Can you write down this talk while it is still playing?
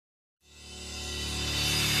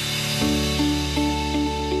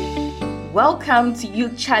Welcome to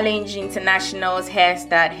Youth Challenge International's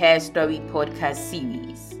HerStart Her Story podcast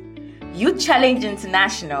series. Youth Challenge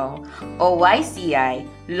International, or YCI,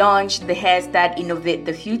 launched the HerStart Innovate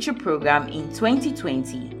the Future program in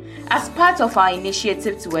 2020 as part of our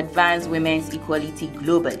initiative to advance women's equality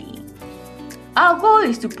globally. Our goal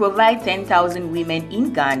is to provide 10,000 women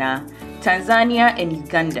in Ghana, Tanzania, and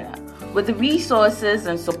Uganda with the resources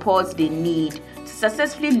and supports they need to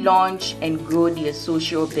successfully launch and grow their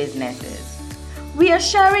social businesses. We are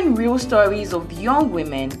sharing real stories of young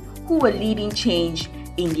women who are leading change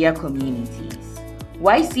in their communities.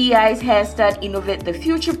 YCI's HerStart Innovate the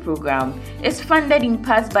Future program is funded in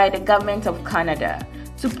part by the Government of Canada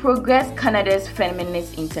to progress Canada's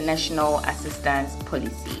Feminist International Assistance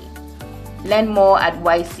Policy. Learn more at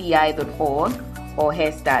yci.org or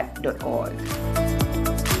herstart.org.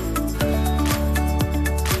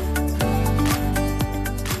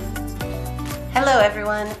 Hello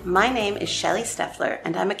everyone, my name is Shelly Steffler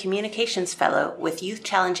and I'm a Communications Fellow with Youth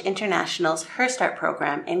Challenge International's HerStart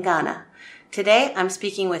program in Ghana. Today I'm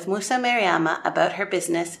speaking with Musah Mariama about her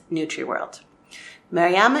business, NutriWorld.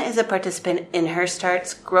 Mariama is a participant in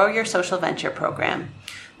HerStart's Grow Your Social Venture program.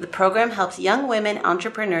 The program helps young women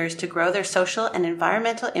entrepreneurs to grow their social and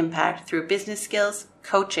environmental impact through business skills,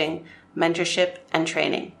 coaching, mentorship, and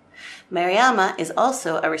training. Mariama is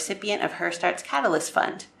also a recipient of HerStart's Catalyst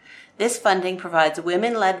Fund. This funding provides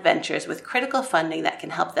women-led ventures with critical funding that can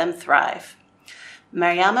help them thrive.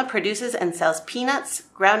 Mariama produces and sells peanuts,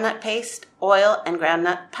 groundnut paste, oil, and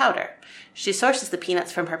groundnut powder. She sources the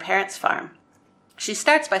peanuts from her parents' farm. She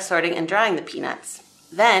starts by sorting and drying the peanuts.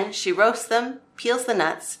 Then she roasts them, peels the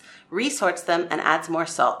nuts, resorts them, and adds more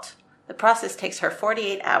salt. The process takes her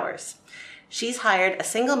 48 hours. She's hired a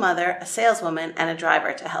single mother, a saleswoman, and a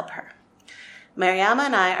driver to help her. Mariama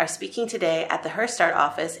and I are speaking today at the HerStart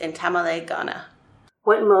office in Tamale, Ghana.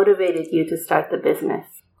 What motivated you to start the business?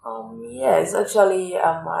 Yes, actually,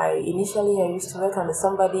 I used to work under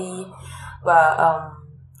somebody, but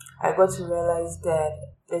I got to realize that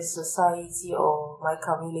the society or my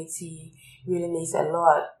community really needs a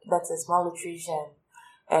lot. That is malnutrition.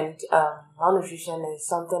 And malnutrition is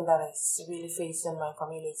something that is really facing my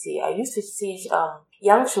community. I used to teach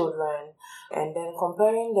young children, and then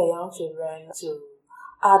comparing the young children to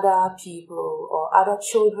other people or other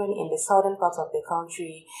children in the southern part of the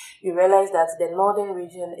country, you realize that the northern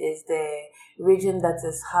region is the region that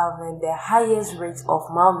is having the highest rate of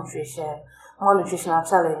malnutritional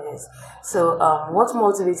challenges. So what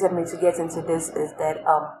motivated me to get into this is that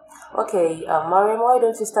Mariam, why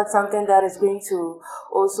don't you start something that is going to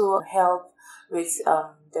also help with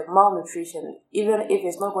the malnutrition, even if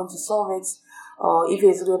it's not going to solve it, or if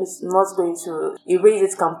it's not going to erase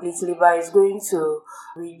it completely, but it's going to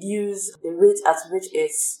reduce the rate at which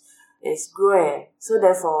it's growing. So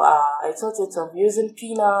therefore, I thought of using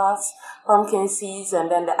peanuts, pumpkin seeds, and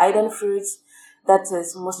then the Iden fruits that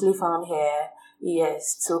is mostly found here,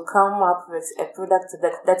 yes, to come up with a product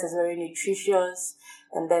that is very nutritious,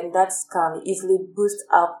 and then that can easily boost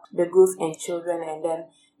up the growth in children, and then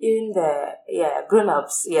even the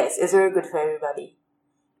grown-ups. Yes, it's very good for everybody.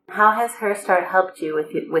 How has HerStart helped you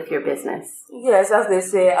with your business? Yes, as they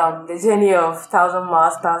say, the journey of 1,000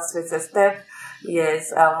 miles starts with a step.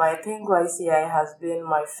 Yes, I think YCI has been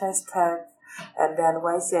my first step, and then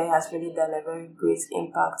YCI has really done a very great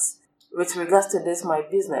impact with regards to this, my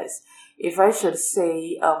business. If I should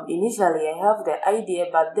say, initially I have the idea,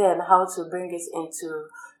 but then how to bring it into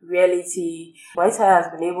reality, YCI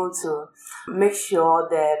has been able to make sure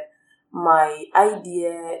that my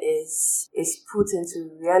idea is put into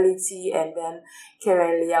reality, and then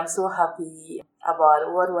currently I'm so happy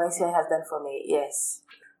about what YCI has done for me. Yes.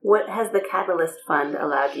 What has the Catalyst Fund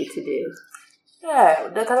allowed you to do? Yeah,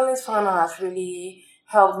 the Catalyst Fund has really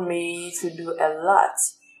helped me to do a lot,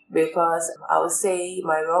 because I would say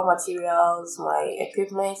my raw materials, my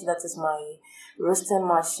equipment, that is my roasting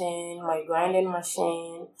machine, my grinding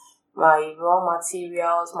machine, my raw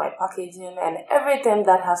materials, my packaging, and everything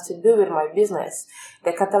that has to do with my business.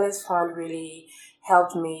 The Catalyst Fund really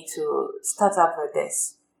helped me to start up with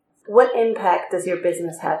this. What impact does your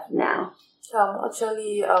business have now?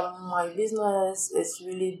 My business is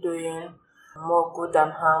really doing more good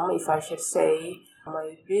than harm, if I should say.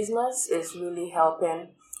 My business is really helping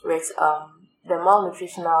with the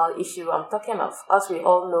malnutritional issue I'm talking of. As we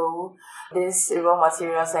all know, these raw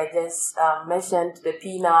materials I just mentioned, the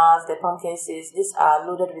peanuts, the pumpkin seeds, these are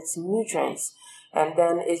loaded with nutrients, and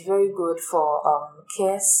then it's very good for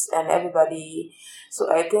kids and everybody.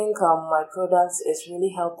 So I think my product is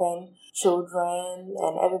really helping children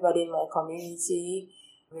and everybody in my community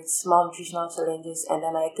with malnutritional challenges. And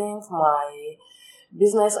then I think my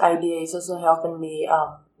business idea is also helping me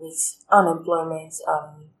with unemployment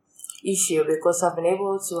issue, because I've been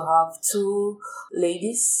able to have two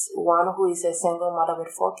ladies, one who is a single mother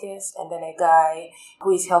with 4 kids, and then a guy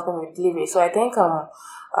who is helping with delivery. So I think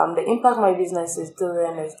the impact my business is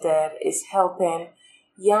doing is that it's helping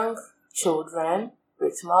young children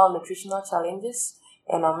with malnutritional challenges,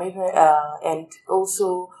 and and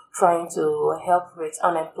also trying to help with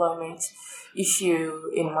unemployment issue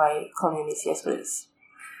in my community as well.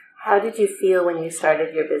 How did you feel when you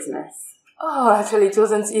started your business? Oh, actually, it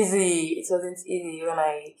wasn't easy. It wasn't easy when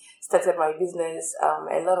I started my business.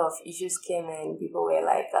 A lot of issues came in. People were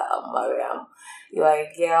like, Mariam, you are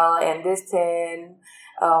a girl, and this thing.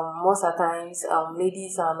 Most of the times,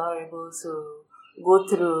 ladies are not able to go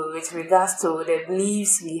through with regards to the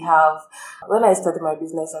beliefs we have. When I started my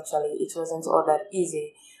business, actually, it wasn't all that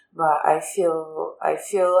easy. But I feel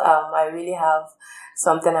I really have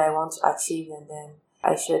something I want to achieve, and then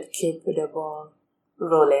I should keep the ball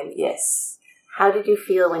rolling. Yes. How did you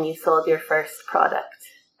feel when you sold your first product?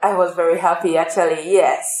 I was very happy, actually.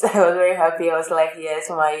 Yes, I was very happy. I was like, yes,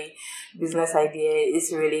 my business idea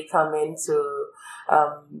is really coming to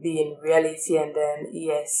be in reality. And then,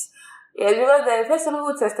 yes, because the person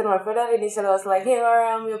who tested my product initially was like, hey,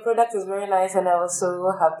 Mariam, your product is very nice. And I was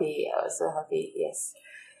so happy. Yes.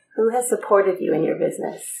 Who has supported you in your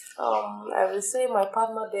business? I would say my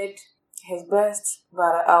partner did his best,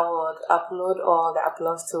 but I would upload all the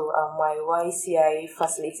applause to my YCI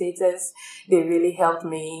facilitators. They really helped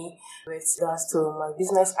me with regards to my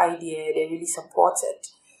business idea. They really supported.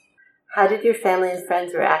 How did your family and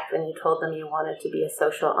friends react when you told them you wanted to be a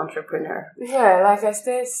social entrepreneur? Yeah, like I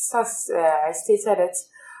stated it,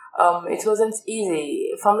 it wasn't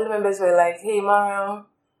easy. Family members were like, hey, Mariam,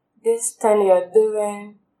 this thing you're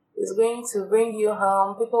doing is going to bring you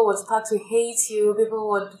harm. People would start to hate you. People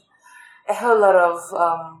would... a whole lot of,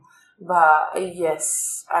 but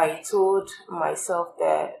yes, I told myself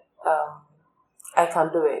that I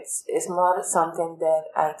can do it. It's not something that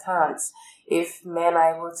I can't. If men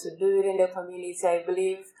are able to do it in the community, I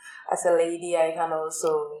believe as a lady I can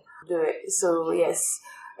also do it. So yes,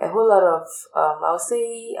 a whole lot of, I'll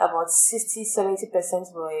say about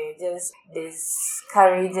 60-70% were just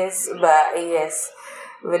discourages, but yes,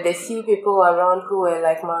 with the few people around who were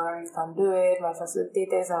like, Mara, you can do it. My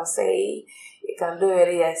facilitators, I'll say, you can do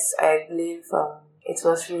it. Yes, I believe it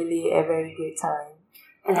was really a very great time.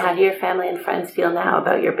 And how do your family and friends feel now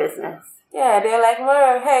about your business? Yeah, they're like,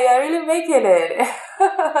 Mara, hey, you're really making it.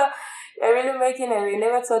 You're really making it. We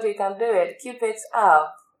never thought you can do it. Keep it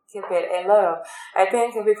up. Keep it a lot of. I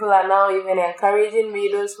think people are now even encouraging me.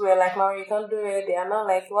 Those who were like, Mara, you can do it. They are now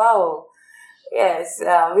like, wow. Yes,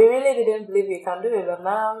 we really didn't believe you can do it, but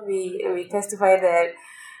now we testify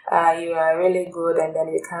that you are really good, and then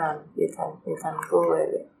you can go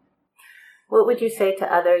with it. What would you say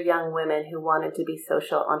to other young women who wanted to be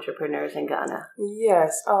social entrepreneurs in Ghana?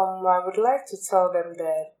 Yes, I would like to tell them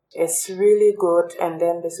that it's really good, and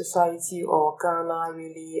then the society or Ghana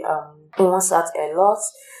really owes us a lot.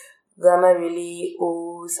 Ghana really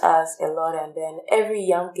owes us a lot, and then every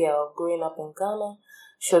young girl growing up in Ghana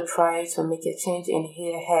should try to make a change in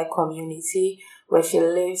her community where she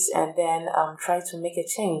lives, and then try to make a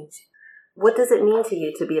change. What does it mean to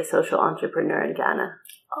you to be a social entrepreneur in Ghana?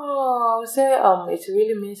 Oh, I would say it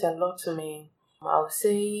really means a lot to me. I would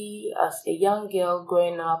say as a young girl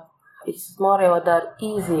growing up, it's not all that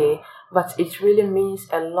easy, but it really means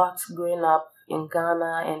a lot growing up in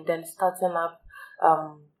Ghana and then starting up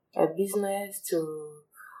a business to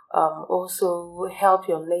also help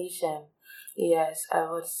your nation. Yes, I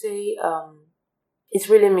would say it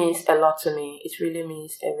really means a lot to me. It really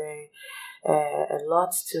means a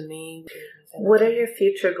lot to me. What are your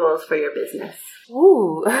future goals for your business?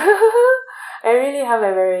 Ooh, I really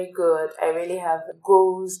have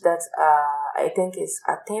goals that I think is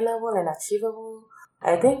attainable and achievable.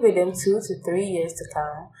 I think within 2 to 3 years to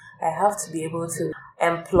come, I have to be able to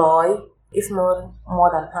employ, if not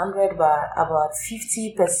more than 100, but about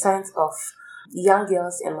 50% of young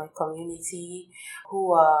girls in my community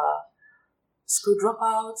who are school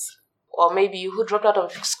dropouts, or maybe who dropped out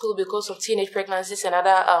of school because of teenage pregnancies and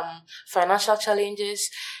other financial challenges.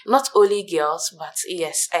 Not only girls, but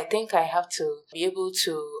yes, I think I have to be able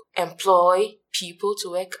to employ people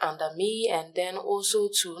to work under me, and then also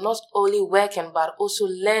to not only working but also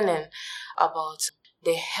learning about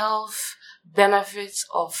the health benefits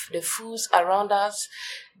of the foods around us,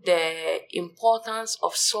 the importance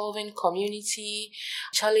of solving community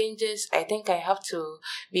challenges. I think I have to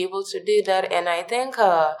be able to do that, and I think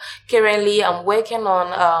currently I'm working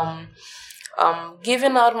on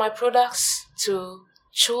giving out my products to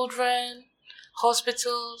children,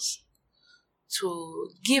 hospitals, to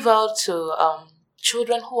give out to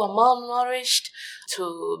children who are malnourished,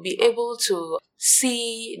 to be able to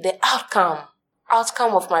see the outcome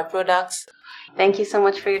of my products. Thank you so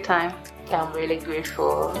much for your time. I'm really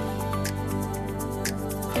grateful.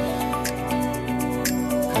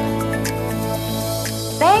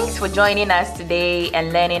 Thanks for joining us today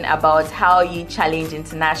and learning about how You Challenge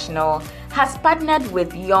International has partnered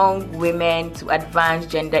with young women to advance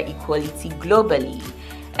gender equality globally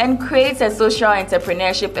and create a social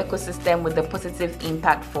entrepreneurship ecosystem with a positive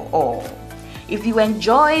impact for all. If you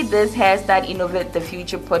enjoyed this HerStart Innovate the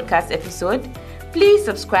Future podcast episode, please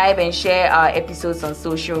subscribe and share our episodes on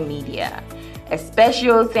social media. A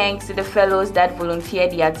special thanks to the fellows that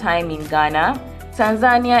volunteered their time in Ghana,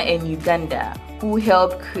 Tanzania, and Uganda, who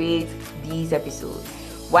helped create these episodes.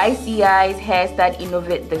 YCI's HerStart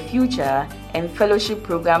Innovate the Future and fellowship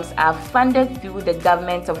programs are funded through the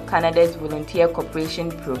Government of Canada's Volunteer Cooperation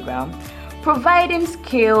Program, providing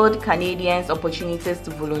skilled Canadians opportunities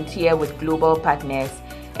to volunteer with global partners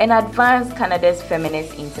and advance Canada's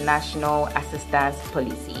Feminist International Assistance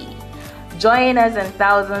Policy. Join us and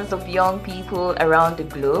thousands of young people around the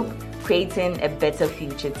globe creating a better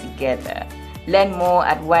future together. Learn more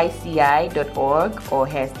at yci.org or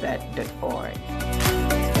herstart.org.